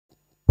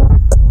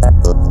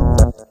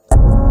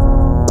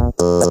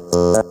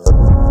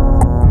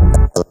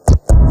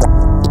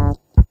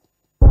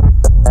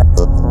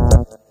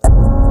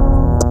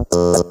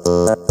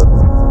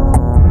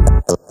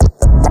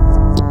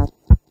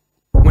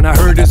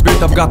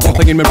spirit, I've got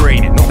nothing in my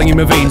brain, nothing in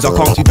my veins. I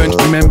can't even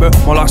remember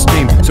my last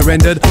name.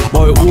 Surrendered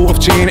by a war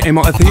of chain. Am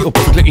I a thief or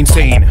perfectly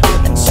insane?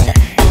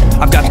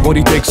 I've got what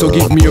it takes, so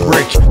give me a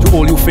break. To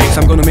all you fakes,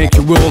 I'm gonna make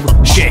your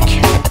world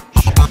shake.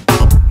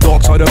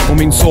 Dark side up from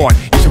inside.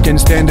 If you can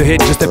stand the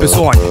hit, just step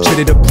aside. Shed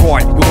it up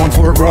pride, you're on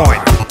for a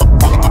ride.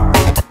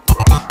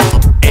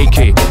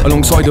 AK,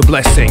 alongside the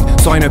blessing.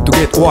 Sign up to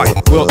get wide,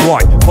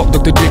 worldwide. Fuck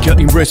Dr. Jekyll,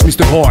 embrace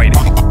Mr. Hyde.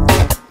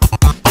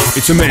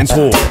 It's a man's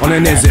war on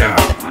an ism.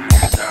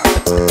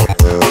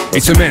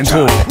 It's a man's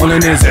war on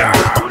an ism.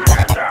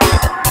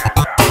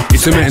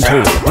 It's a man's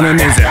war on an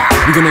ism.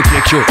 We're gonna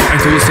kick you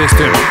into your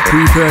system.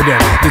 Prepare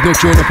them, there's no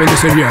tune up in the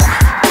stadium.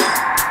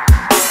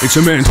 It's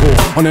a man's war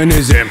on an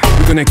ism.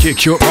 We're gonna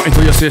kick you right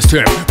into your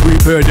system.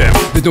 Prepare them,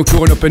 there's no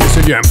tune up in the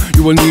stadium.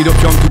 You will need a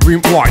young to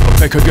dream wide. Or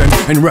take again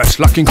and rest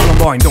like in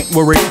Columbine. Don't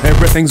worry,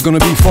 everything's gonna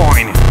be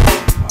fine.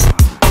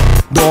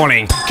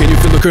 Darling, can you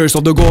feel the curse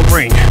of the gold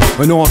ring?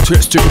 An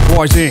artistic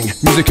uprising.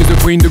 Music is the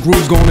queen, the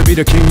groove's gonna be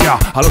the king, yeah.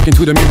 I looked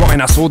into the mirror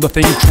and I saw the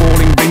thing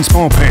crawling, veins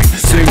pumping,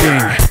 singing.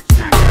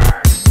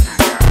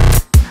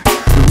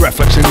 The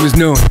reflection was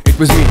known, it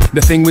was me,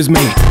 the thing was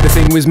me, the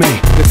thing was me,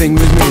 the thing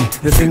was me,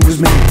 the thing was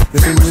me, the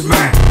thing was me,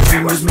 the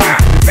thing was me,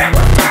 the thing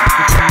was me.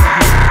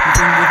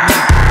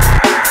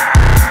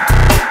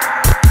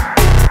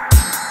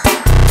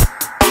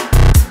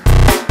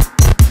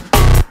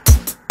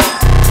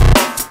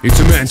 It's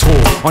a man's war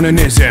on an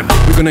ism.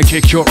 We're gonna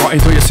kick you right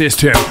into your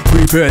system.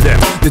 Prepare them,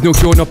 there's no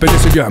cure up in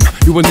this again.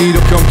 You will need a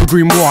young to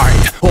dream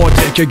wide. Or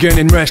take again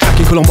and rest like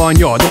in Columbine,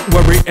 yeah. Don't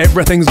worry,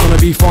 everything's gonna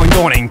be fine,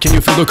 darling. Can you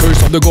feel the curse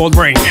of the gold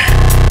ring?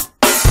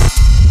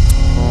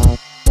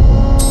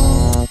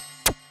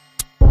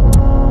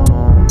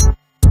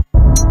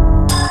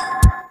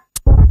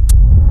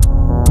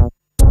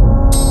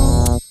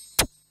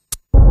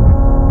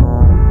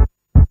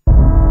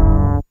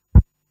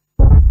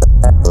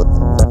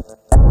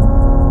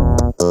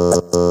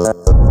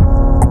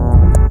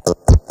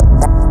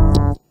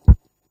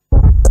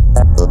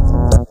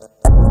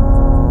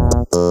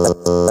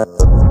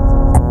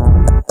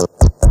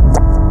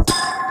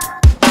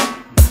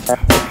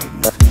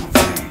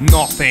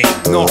 Nothing,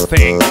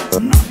 nothing,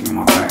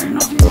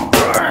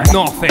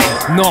 nothing,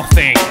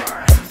 nothing.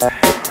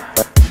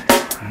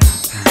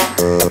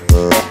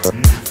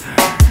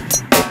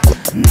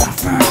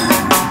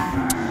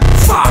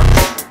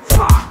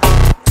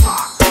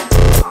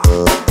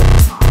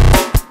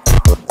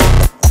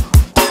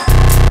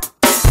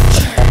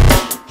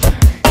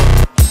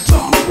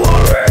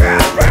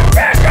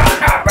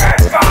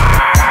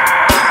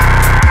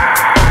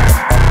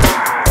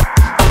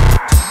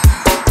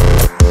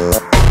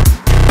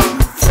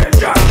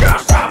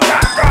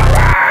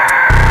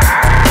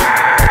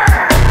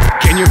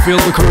 Feel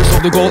the curse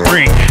of the gold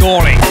ring,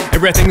 darling.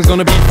 Everything's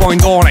gonna be fine,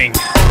 darling.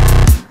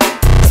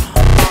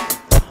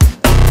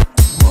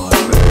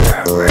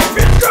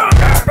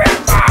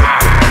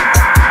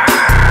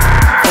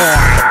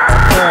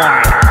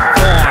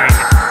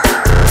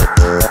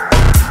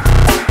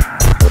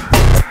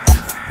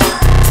 Fine.